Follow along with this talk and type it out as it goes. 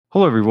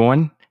Hello,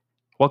 everyone.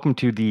 Welcome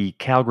to the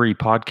Calgary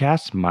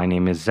podcast. My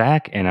name is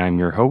Zach, and I'm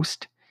your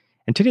host.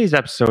 And today's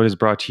episode is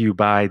brought to you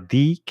by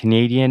the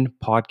Canadian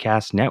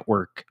Podcast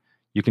Network.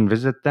 You can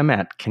visit them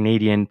at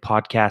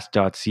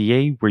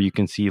canadianpodcast.ca, where you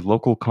can see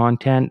local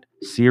content,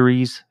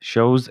 series,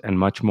 shows, and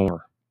much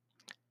more.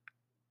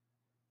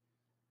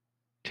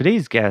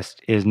 Today's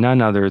guest is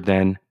none other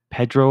than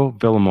Pedro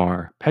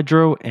Villamar.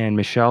 Pedro and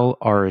Michelle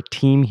are a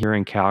team here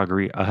in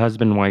Calgary, a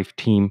husband-wife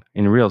team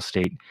in real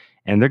estate,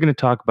 and they're going to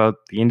talk about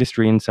the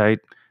industry insight,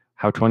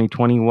 how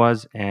 2020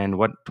 was, and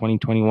what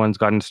 2021's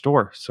got in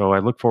store. So I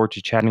look forward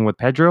to chatting with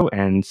Pedro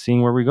and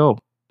seeing where we go.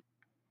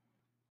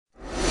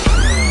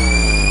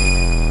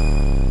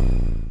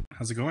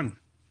 How's it going?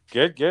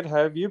 Good. How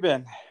have you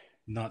been?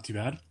 Not too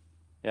bad.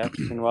 Yeah,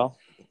 it's been well.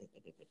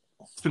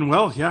 It's been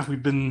well. Yeah,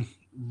 we've been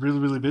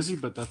really busy,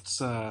 but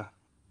that's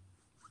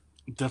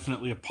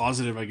definitely a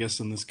positive, I guess,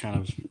 in this kind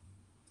of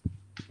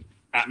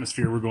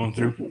atmosphere we're going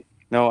through.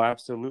 No,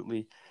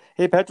 absolutely.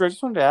 Hey, Pedro, I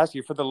just wanted to ask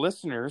you, for the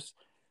listeners,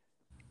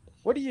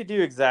 what do you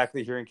do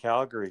exactly here in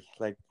Calgary?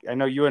 Like, I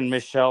know you and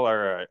Michelle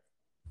are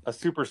a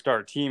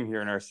superstar team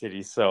here in our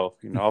city, so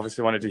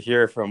obviously wanted to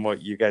hear from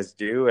what you guys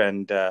do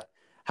and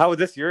how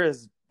this year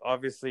has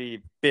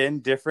obviously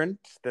been different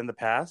than the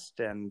past,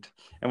 and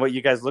what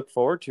you guys look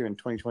forward to in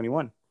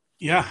 2021.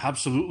 Yeah,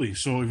 absolutely.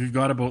 So if you've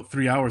got about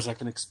 3 hours, I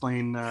can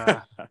explain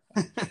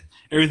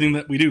everything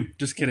that we do.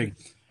 Just kidding.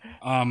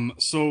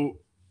 So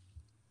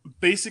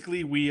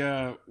basically,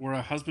 we're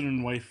a husband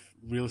and wife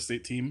real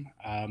estate team.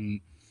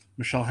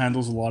 Michelle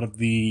handles a lot of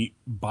the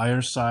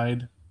buyer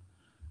side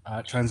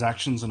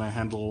transactions, and I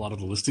handle a lot of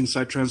the listing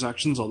side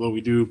transactions. Although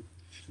we do,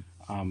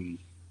 a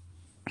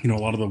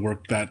lot of the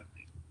work that,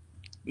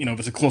 if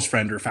it's a close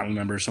friend or a family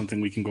member or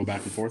something, we can go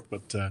back and forth.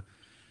 But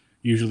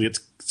usually it's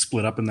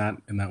split up in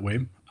that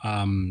way.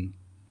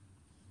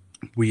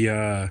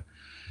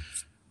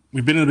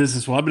 We've been in the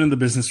business. Well, I've been in the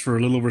business for a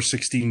little over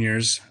 16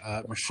 years.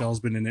 Michelle's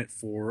been in it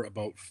for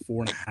about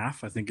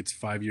 4.5. I think it's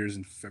 5 years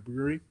in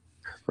February.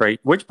 Right.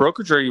 Which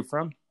brokerage are you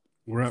from?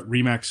 We're at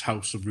Remax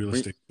House of Real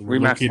Estate. We're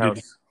Remax located,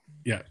 House.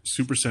 Yeah,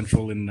 super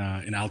central in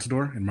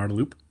Altadore, in Marda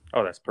Loop.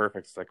 Oh, that's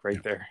perfect. It's like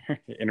right there,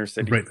 inner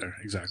city. Right there,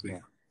 exactly.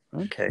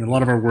 Yeah. Okay. And a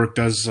lot of our work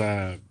does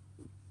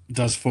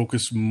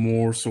focus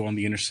more so on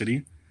the inner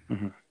city.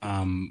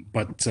 Mm-hmm.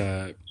 But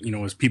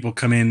as people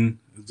come in,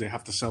 they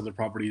have to sell their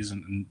properties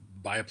and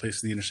buy a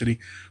place in the inner city.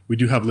 We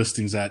do have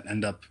listings that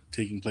end up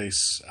taking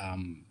place,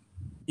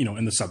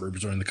 in the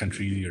suburbs or in the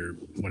country or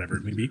whatever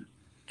it may be.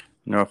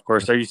 No, of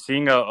course. Are you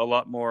seeing a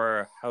lot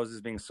more houses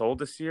being sold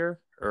this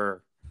year,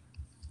 or?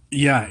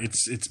 Yeah,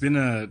 it's been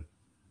a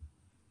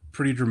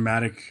pretty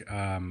dramatic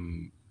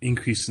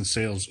increase in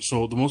sales.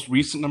 So the most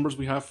recent numbers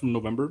we have from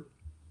November,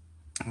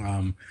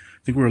 I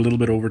think we're a little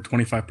bit over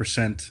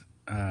 25%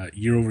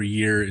 year over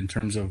year in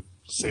terms of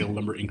sale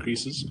number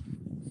increases.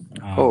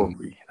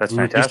 That's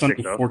fantastic. Just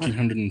under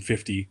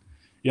 1,450.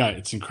 Yeah,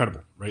 it's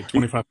incredible, right?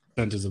 25%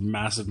 is a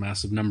massive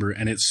number,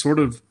 and it's sort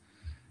of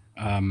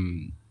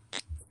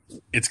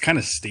it's kind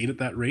of stayed at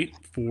that rate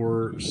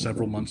for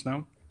several months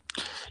now.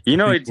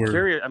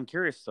 I'm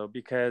curious though,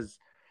 because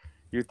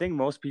you think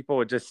most people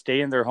would just stay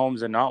in their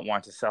homes and not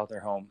want to sell their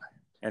home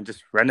and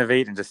just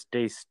renovate and just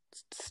stay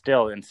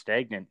still and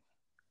stagnant.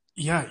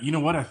 Yeah, you know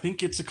what? I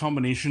think it's a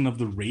combination of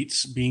the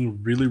rates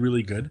being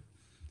really good,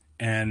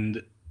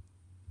 and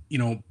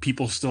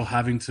people still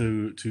having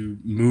to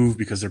move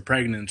because they're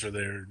pregnant or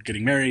they're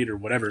getting married or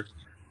whatever.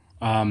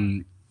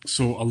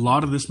 So a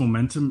lot of this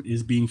momentum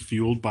is being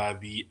fueled by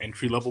the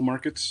entry-level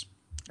markets.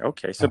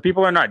 Okay, so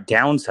people are not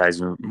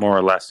downsizing, more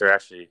or less. They're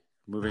actually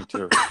moving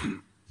to.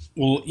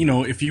 Well,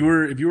 if you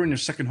were in your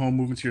second home,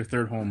 moving to your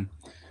third home,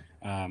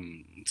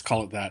 let's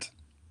call it that,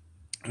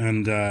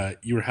 and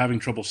you were having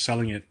trouble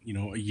selling it,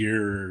 a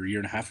year or a year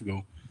and a half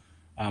ago,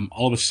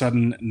 all of a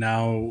sudden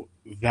now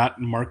that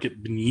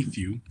market beneath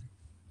you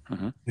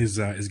is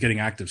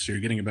getting active. So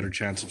you're getting a better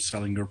chance of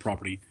selling your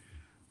property,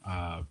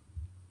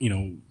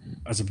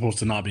 as opposed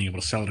to not being able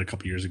to sell it a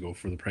couple years ago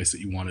for the price that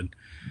you wanted.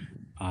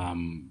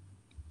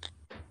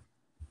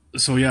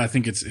 So yeah, I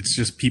think it's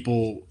just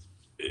people.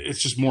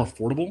 It's just more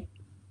affordable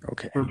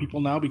for people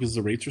now because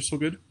the rates are so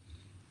good.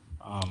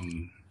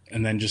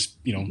 And then just,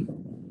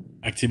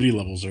 activity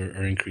levels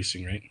are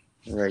increasing, right?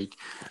 Right.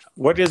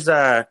 What is,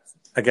 an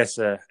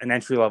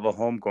entry-level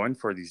home going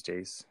for these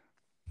days?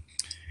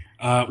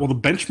 Well, the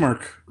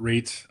benchmark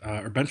rate,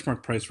 or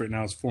benchmark price right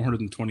now is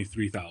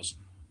 $423,000.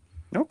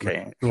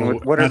 Okay. So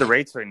what are the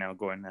rates right now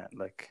going at?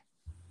 Like,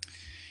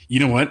 you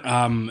know what?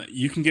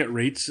 You can get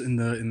rates at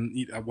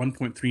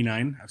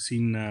 1.39. I've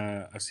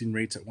seen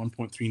rates at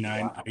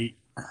 1.39. Wow. I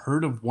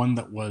heard of one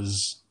that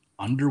was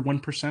under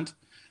 1%.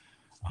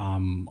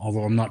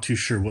 Although I'm not too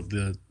sure what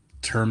the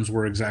terms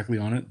were exactly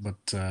on it,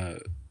 but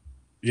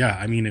yeah,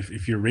 I mean,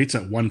 if your rate's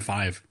at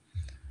 1.5,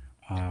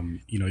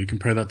 you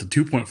compare that to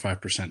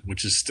 2.5%,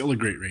 which is still a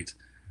great rate.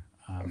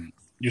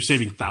 You're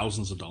saving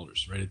thousands of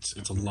dollars, right?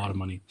 It's a lot of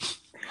money.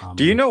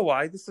 Do you know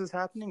why this is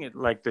happening?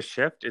 The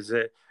shift,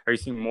 are you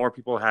seeing more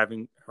people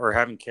having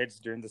kids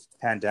during this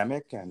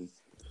pandemic? And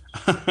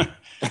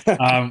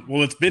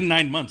Well, it's been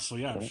 9 months, so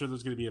yeah, I'm sure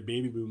there's going to be a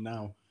baby boom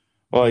now.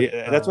 Well, But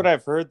yeah, that's what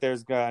I've heard.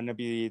 There's going to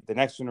be the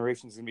next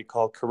generation is going to be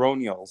called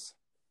coronials,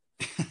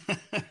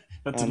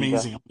 that's and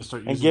amazing. I'm going to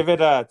start and using give it.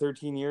 it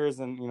 13 years,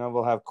 and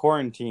we'll have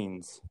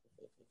quarantines.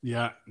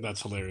 Yeah,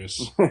 that's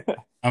hilarious.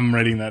 I'm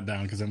writing that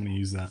down because I'm going to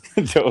use that.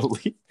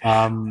 Totally.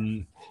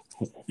 Um,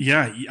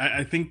 yeah,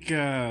 I think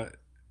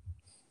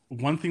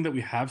one thing that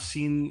we have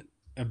seen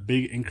a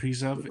big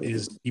increase of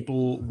is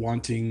people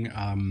wanting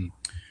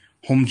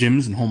home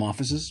gyms and home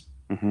offices.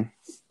 Mm-hmm.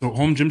 So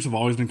home gyms have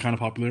always been kind of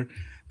popular.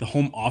 The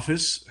home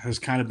office has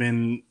kind of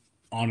been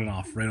on and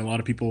off, right? A lot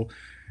of people,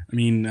 I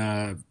mean,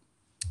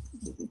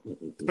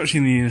 especially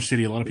in the inner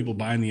city, a lot of people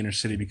buy in the inner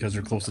city because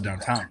they're close to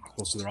downtown,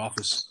 close to their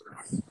office.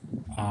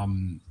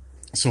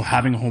 So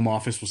having a home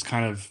office was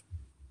kind of,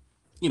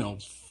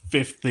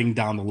 fifth thing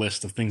down the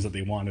list of things that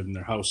they wanted in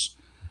their house.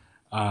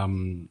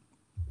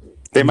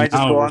 They might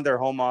just Now go we're on their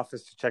home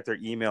office to check their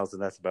emails,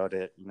 and that's about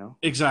it.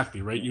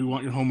 exactly right. You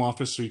want your home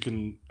office so you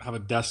can have a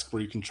desk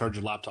where you can charge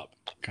your laptop,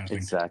 kind of thing.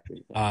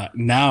 Exactly.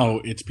 Now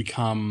it's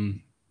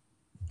become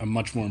a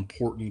much more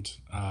important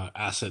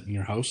asset in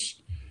your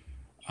house,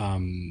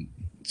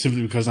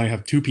 simply because now you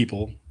have two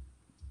people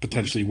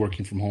potentially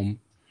working from home,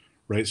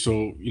 right?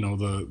 So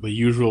the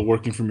usual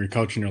working from your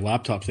couch and your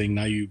laptop thing.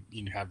 Now you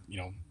have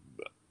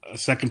a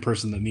second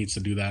person that needs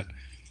to do that,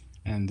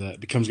 and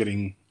it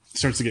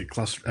starts to get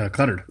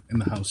cluttered in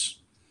the house.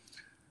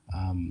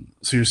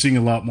 So you're seeing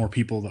a lot more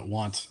people that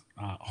want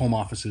home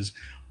offices,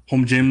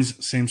 home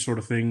gyms, same sort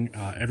of thing.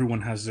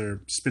 Everyone has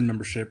their spin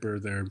membership or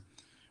their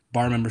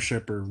bar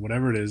membership or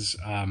whatever it is.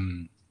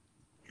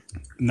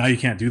 Now you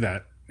can't do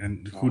that,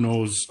 and who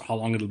knows how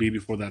long it'll be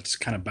before that's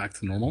kind of back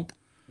to normal.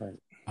 Right.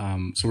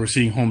 So we're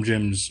seeing home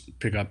gyms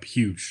pick up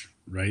huge,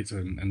 right?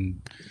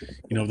 And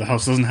if the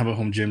house doesn't have a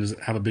home gym, does it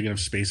have a big enough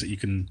space that you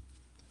can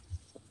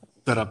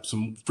set up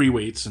some free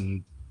weights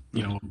and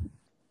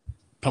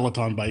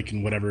Peloton bike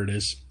and whatever it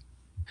is.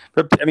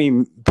 But I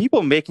mean,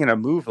 people making a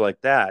move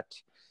like that,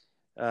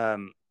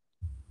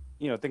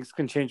 things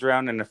can change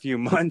around in a few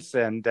months,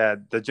 and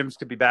the gyms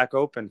could be back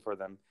open for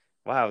them.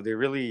 Wow, they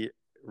really,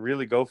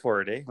 really go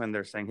for it, eh? When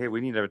they're saying, "Hey,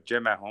 we need a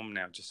gym at home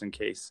now, just in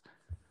case."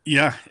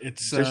 Yeah,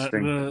 it's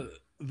Interesting.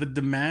 the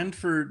demand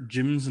for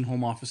gyms and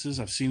home offices.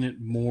 I've seen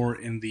it more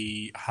in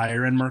the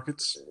higher end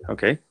markets.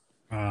 Okay.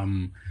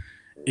 Um,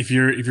 if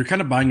you're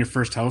kind of buying your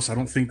first house, I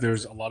don't think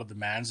there's a lot of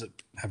demands that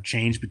have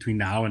changed between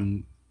now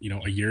and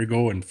a year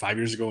ago and 5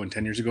 years ago and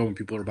 10 years ago when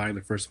people are buying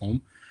their first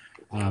home.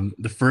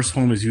 The first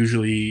home is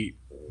usually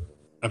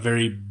a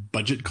very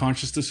budget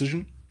conscious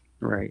decision.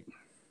 Right.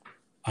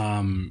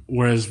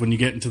 Whereas when you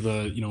get into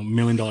the $1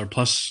 million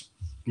plus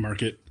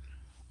market,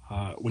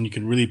 when you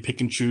can really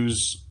pick and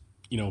choose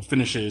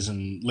finishes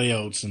and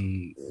layouts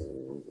and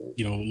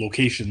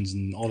locations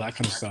and all that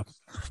kind of stuff,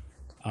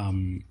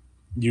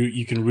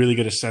 you can really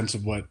get a sense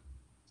of what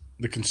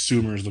the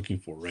consumer is looking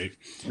for, right?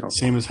 Oh.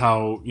 Same as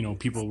how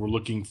people were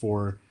looking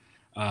for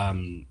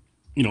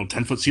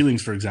 10-foot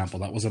ceilings, for example.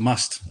 That was a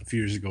must a few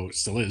years ago. It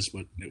still is,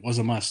 but it was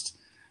a must.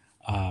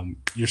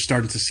 You're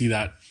starting to see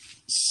that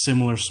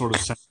similar sort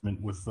of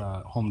sentiment with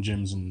home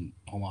gyms and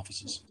home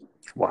offices.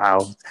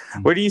 Wow.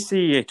 Where do you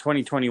see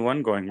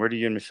 2021 going? Where do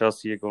you and Michelle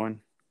see it going?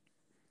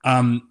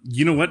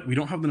 You know what? We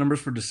don't have the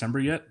numbers for December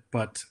yet,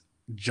 but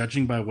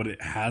judging by what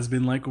it has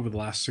been like over the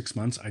last 6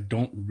 months, I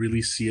don't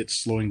really see it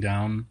slowing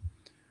down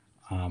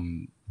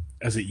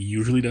as it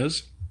usually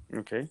does.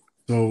 Okay.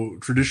 So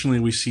traditionally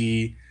we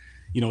see,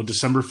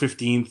 December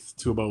 15th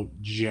to about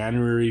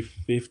January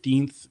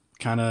 15th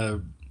kind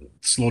of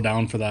slow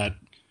down for that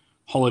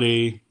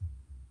holiday,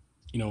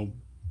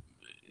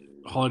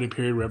 holiday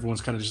period where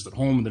everyone's kind of just at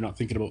home and they're not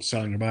thinking about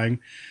selling or buying.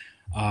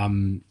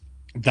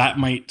 That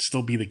might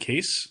still be the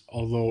case,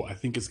 although I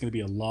think it's going to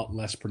be a lot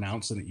less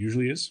pronounced than it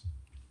usually is.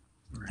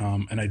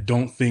 And I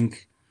don't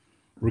think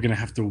we're going to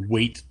have to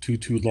wait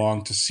too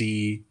long to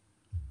see,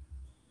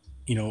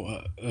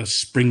 a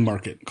spring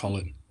market, call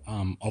it.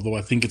 Although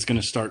I think it's going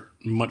to start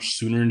much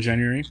sooner in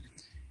January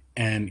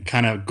and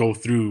kind of go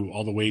through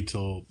all the way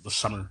till the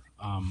summer.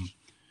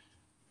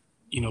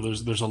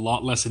 There's a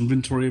lot less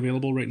inventory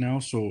available right now.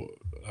 So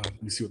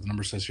let me see what the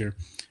number says here.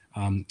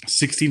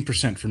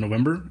 16% for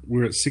November.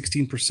 We're at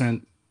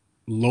 16%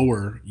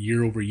 lower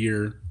year over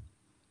year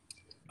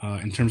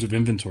in terms of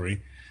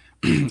inventory.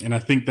 And I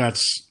think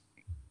that's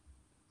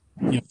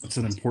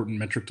an important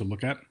metric to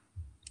look at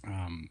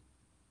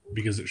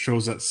because it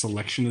shows that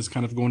selection is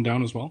kind of going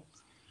down as well.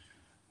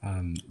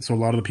 So a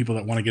lot of the people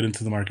that want to get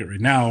into the market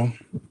right now,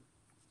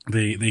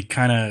 they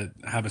kind of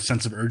have a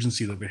sense of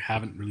urgency that they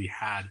haven't really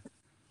had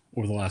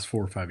over the last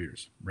 4 or 5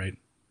 years, right?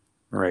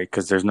 Right,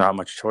 because there's not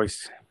much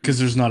choice. Because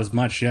there's not as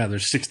much. Yeah,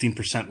 there's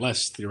 16%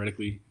 less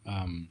theoretically.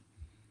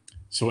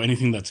 So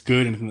anything that's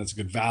good, anything that's a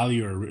good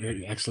value or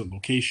excellent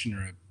location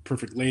or a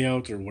perfect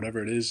layout or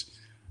whatever it is,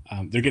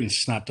 they're getting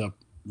snapped up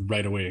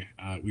right away.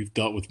 We've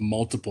dealt with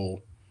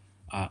multiple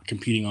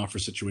competing offer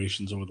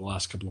situations over the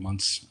last couple of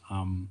months,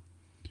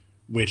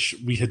 which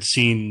we had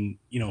seen,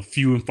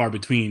 few and far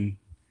between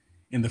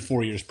in the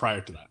 4 years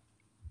prior to that.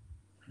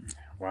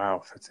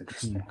 Wow, that's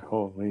interesting.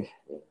 Holy.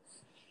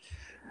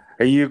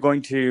 Are you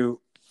going to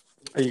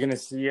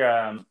see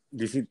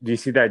do you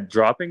see that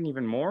dropping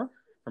even more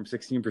from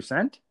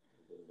 16%?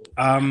 You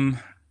know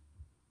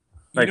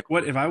Like,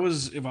 what? If I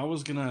was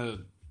gonna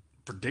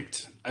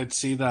predict, I'd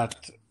say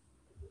that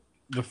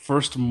the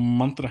first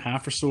month and a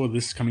half or so of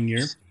this coming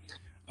year,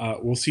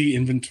 we'll see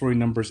inventory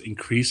numbers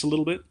increase a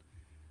little bit.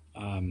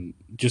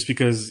 Just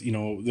because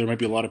there might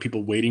be a lot of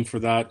people waiting for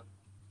that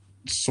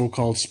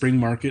so-called spring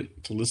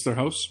market to list their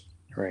house.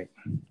 right.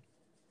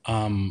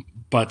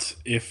 But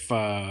if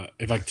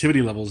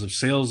activity levels, if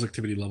sales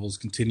activity levels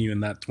continue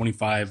in that 20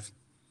 to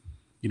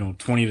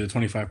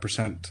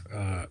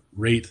 25%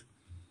 rate,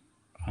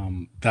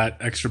 that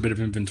extra bit of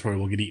inventory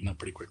will get eaten up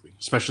pretty quickly,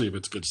 especially if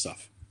it's good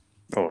stuff.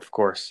 Oh, of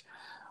course.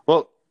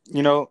 Well,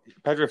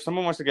 Pedro, if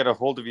someone wants to get a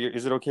hold of you,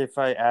 is it okay if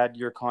I add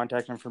your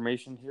contact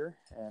information here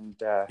and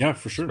Yeah,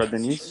 for sure. spread the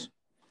news?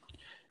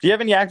 Do you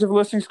have any active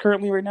listings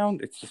currently right now?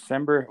 It's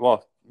December.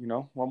 Well,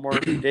 one more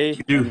day.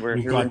 We do. And we're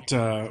We've here.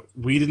 got.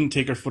 We didn't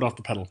take our foot off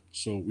the pedal,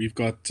 so we've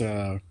got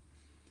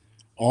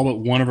all but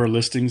one of our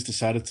listings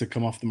decided to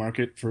come off the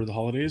market for the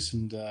holidays,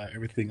 and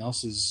everything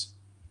else is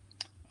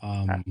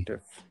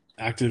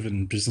active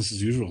and business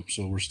as usual.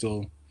 So we're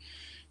still,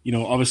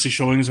 obviously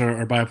showings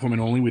are by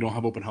appointment only. We don't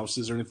have open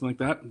houses or anything like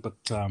that, but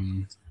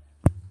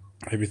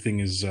everything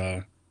is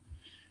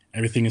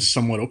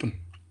somewhat open.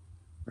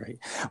 Right.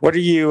 What are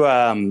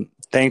you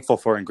thankful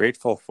for and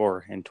grateful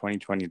for in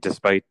 2020,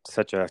 despite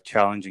such a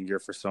challenging year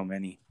for so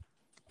many?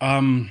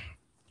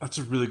 That's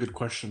a really good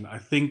question. I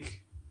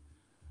think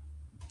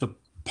the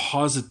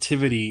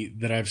positivity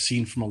that I've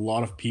seen from a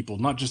lot of people,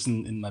 not just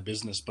in my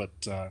business, but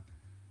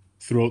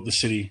throughout the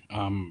city,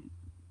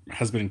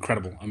 has been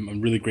incredible.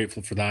 I'm really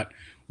grateful for that.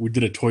 We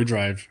did a toy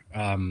drive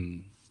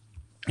in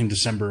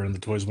December, and the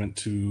toys went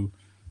to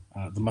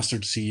the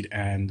Mustard Seed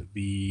and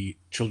the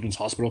Children's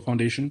Hospital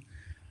Foundation.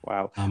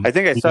 Wow. I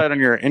think I saw it on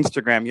your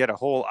Instagram. You had a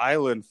whole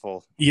island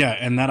full. Yeah,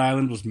 and that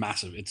island was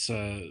massive. It's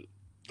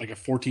like a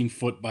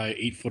 14-foot by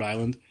 8-foot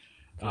island.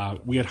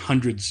 We had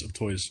hundreds of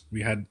toys.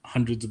 We had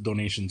hundreds of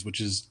donations, which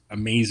is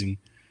amazing.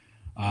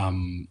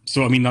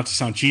 So, I mean, not to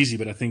sound cheesy,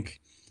 but I think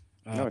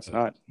no, it's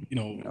not.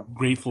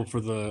 Grateful for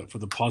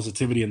the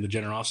positivity and the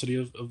generosity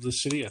of the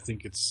city. I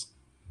think it's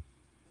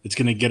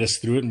going to get us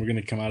through it, and we're going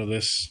to come out of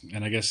this.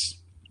 And I guess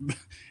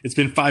it's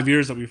been 5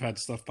 years that we've had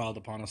stuff piled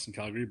upon us in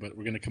Calgary, but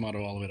we're going to come out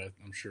of all of it,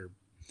 I'm sure.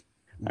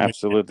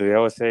 Absolutely. I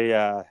always say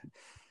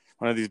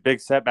one of these big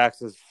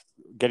setbacks is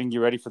getting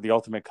you ready for the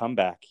ultimate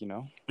comeback,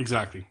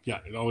 Exactly. Yeah,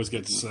 it always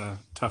gets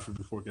tougher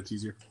before it gets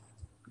easier.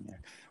 Yeah.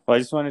 Well, I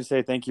just wanted to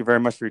say thank you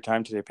very much for your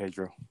time today,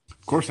 Pedro.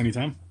 Of course,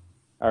 anytime.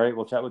 All right,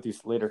 we'll chat with you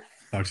later.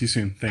 Talk to you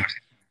soon. Thanks.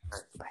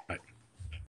 Bye. Bye.